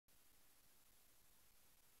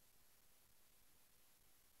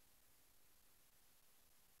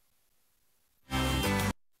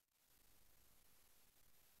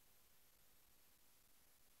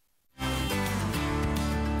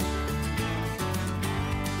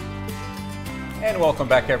And welcome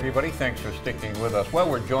back, everybody. Thanks for sticking with us. Well,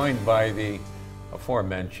 we're joined by the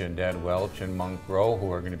aforementioned Ed Welch and Monk Rowe,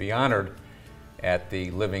 who are going to be honored at the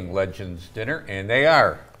Living Legends dinner, and they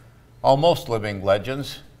are almost living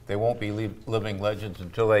legends. They won't be living legends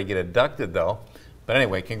until they get inducted, though. But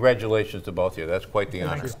anyway, congratulations to both of you. That's quite the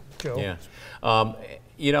honor. Thanks, Joe. Yeah.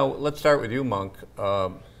 You know, let's start with you, Monk.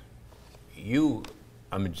 You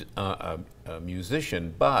are a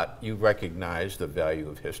musician, but you recognize the value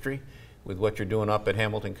of history with what you're doing up at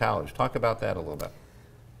Hamilton College. Talk about that a little bit.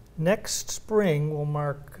 Next spring will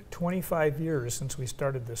mark 25 years since we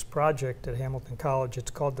started this project at Hamilton College.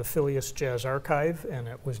 It's called the Phileas Jazz Archive, and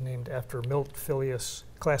it was named after Milt Phileas,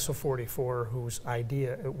 class of '44, whose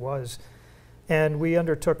idea it was. And we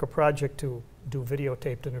undertook a project to do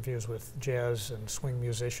videotaped interviews with jazz and swing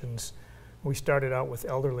musicians. We started out with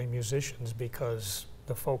elderly musicians because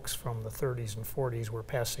the folks from the 30s and 40s were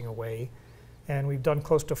passing away. And we've done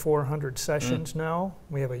close to 400 sessions now.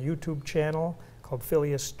 We have a YouTube channel called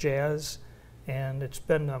Phileas Jazz, and it's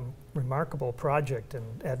been a remarkable project.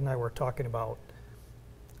 And Ed and I were talking about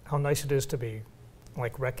how nice it is to be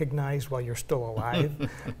like recognized while you're still alive.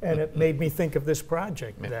 And it made me think of this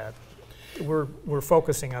project, that we're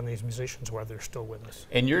focusing on these musicians while they're still with us.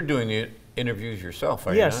 And you're doing the interviews yourself,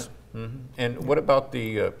 are yes. you not? Mm-hmm. And what about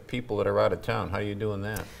the people that are out of town? How are you doing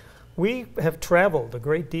that? We have traveled a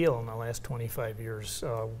great deal in the last 25 years.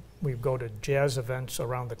 We go to jazz events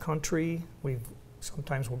around the country.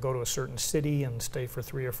 Sometimes we'll go to a certain city and stay for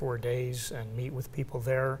 3 or 4 days and meet with people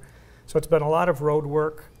there. So it's been a lot of road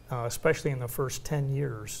work, especially in the first 10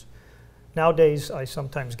 years. Nowadays, I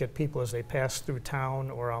sometimes get people as they pass through town,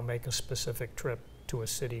 or I'll make a specific trip to a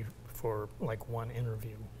city for like one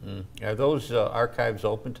interview. Are those archives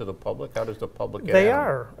open to the public? How does the public get They at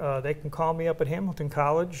are. They can call me up at Hamilton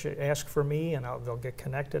College, ask for me, and they'll get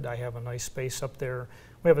connected. I have a nice space up there.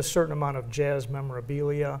 We have a certain amount of jazz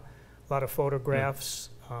memorabilia, a lot of photographs,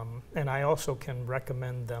 and I also can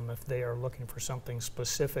recommend them if they are looking for something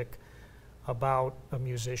specific about a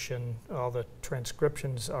musician. All the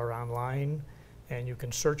transcriptions are online, and you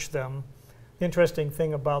can search them. The interesting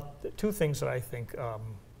thing about two things that I think,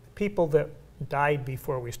 people that died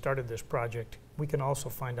before we started this project, we can also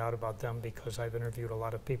find out about them because I've interviewed a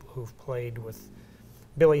lot of people who've played with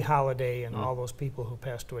Billie Holiday and all those people who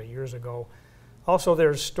passed away years ago. Also,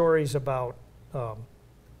 there's stories about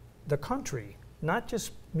the country, not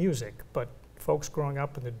just music, but folks growing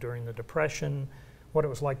up during the Depression, what it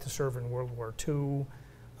was like to serve in World War II,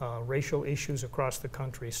 racial issues across the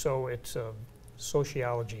country. So it's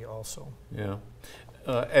sociology also. Yeah.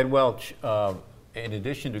 Ed Welch, in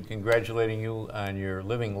addition to congratulating you on your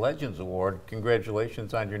Living Legends Award,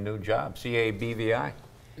 congratulations on your new job, CABVI.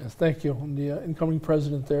 Yes, thank you. I'm the incoming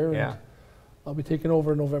president there. Yeah. And I'll be taking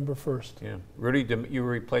over November 1st. Yeah. You're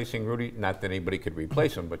replacing Rudy, not that anybody could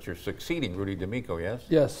replace him, but you're succeeding Rudy D'Amico, yes?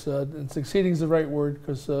 Yes, and succeeding is the right word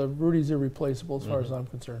because Rudy's irreplaceable as far as I'm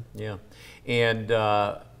concerned. Yeah. And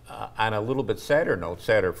on a little bit sadder note,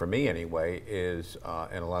 sadder for me anyway, is,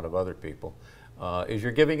 and a lot of other people, is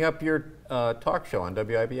you're giving up your talk show on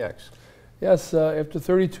WIBX. Yes, after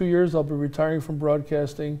 32 years, I'll be retiring from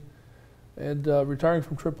broadcasting and retiring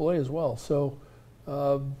from AAA as well. So,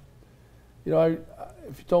 you know,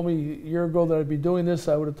 if you told me a year ago that I'd be doing this,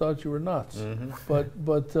 I would have thought you were nuts.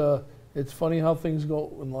 But it's funny how things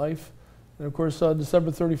go in life. And of course, December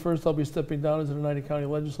 31st, I'll be stepping down as an United County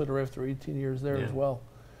legislator after 18 years there as well.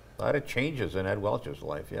 A lot of changes in Ed Welch's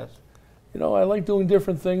life, yes? You know, I like doing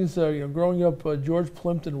different things. You know, growing up, George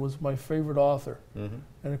Plimpton was my favorite author. And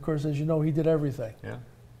of course, as you know, he did everything. Yeah.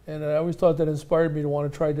 And I always thought that inspired me to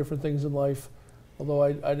want to try different things in life, although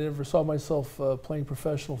I never saw myself playing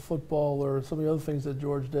professional football or some of the other things that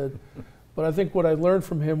George did. But I think what I learned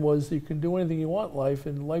from him was you can do anything you want in life,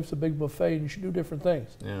 and life's a big buffet, and you should do different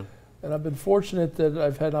things. Yeah. And I've been fortunate that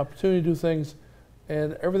I've had an opportunity to do things,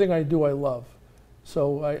 and everything I do I love.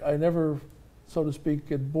 So I never, so to speak,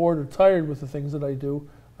 get bored or tired with the things that I do.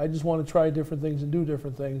 I just want to try different things and do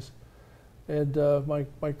different things. And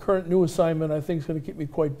my current new assignment, I think, is going to keep me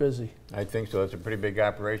quite busy. I think so. It's a pretty big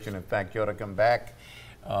operation. In fact, you ought to come back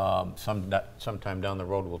sometime down the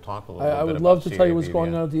road. We'll talk a little bit about I would love to tell you what's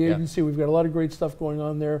going on at the agency. We've got a lot of great stuff going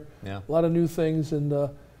on there, a lot of new things,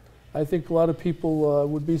 and I think a lot of people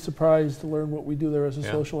would be surprised to learn what we do there as a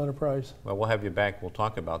social enterprise. Well, we'll have you back. We'll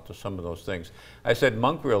talk about some of those things. I said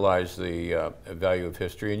Monk realized the value of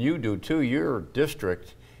history, and you do too. Your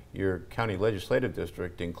district, your county legislative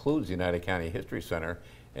district, includes the United County History Center,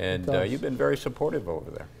 and you've been very supportive over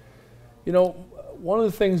there. You know, one of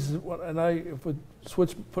the things, and I would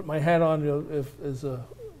put my hat on, you know, as a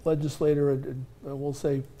legislator, and we'll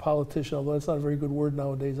say politician, although that's not a very good word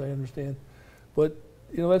nowadays, I understand. But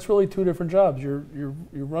that's really two different jobs. You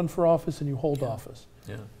run for office and you hold office.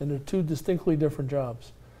 Yeah. And they're two distinctly different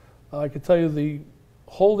jobs. I could tell you the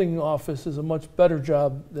holding office is a much better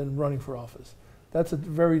job than running for office. That's a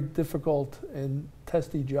very difficult and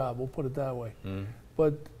testy job, we'll put it that way. Mm.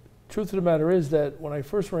 But truth of the matter is that when I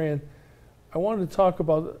first ran, I wanted to talk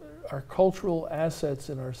about our cultural assets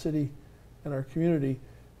in our city and our community,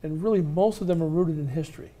 and really most of them are rooted in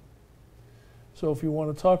history. So if you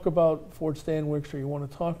want to talk about Fort Stanwix, or you want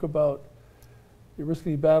to talk about the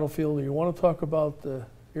Oriskany Battlefield, or you want to talk about the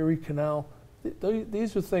Erie Canal,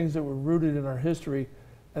 these are things that were rooted in our history.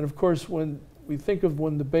 And of course, when we think of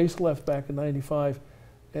when the base left back in '95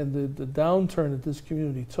 and the downturn that this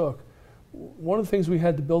community took, one of the things we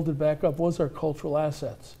had to build it back up was our cultural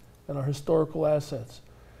assets and our historical assets.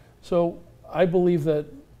 So I believe that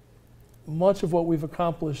much of what we've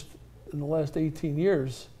accomplished in the last 18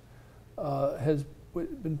 years has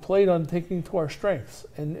been played on taking to our strengths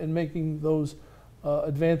and making those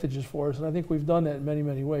advantages for us. And I think we've done that in many,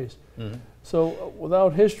 many ways. Mm-hmm. So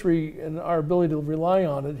without history and our ability to rely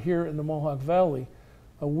on it here in the Mohawk Valley,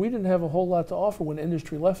 we didn't have a whole lot to offer when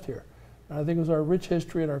industry left here. And I think it was our rich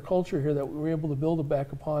history and our culture here that we were able to build it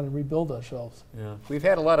back upon and rebuild ourselves. Yeah. We've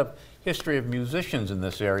had a lot of history of musicians in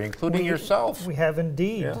this area, including yourself. We have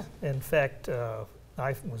indeed. Yeah. In fact,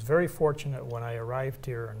 I was very fortunate when I arrived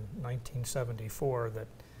here in 1974 that...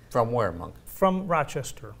 From where, Monk? From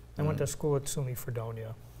Rochester. I went to school at SUNY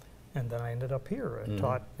Fredonia, and then I ended up here. I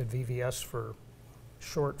taught at VVS for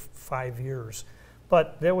short 5 years.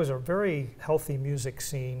 But there was a very healthy music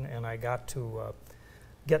scene, and I got to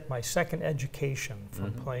get my second education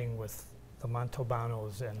from playing with the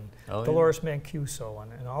Montalbanos and Dolores Mancuso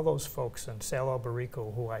and all those folks, and Sal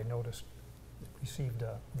Alberico, who I noticed received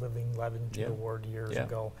a Living Legend Award years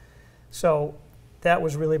ago. So that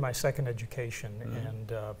was really my second education,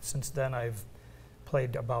 and since then I've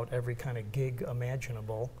played about every kind of gig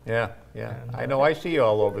imaginable. Yeah, yeah. And, I know, I see you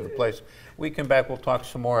all over the place. We come back, we'll talk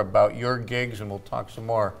some more about your gigs, and we'll talk some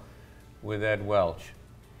more with Ed Welch.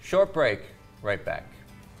 Short break, right back.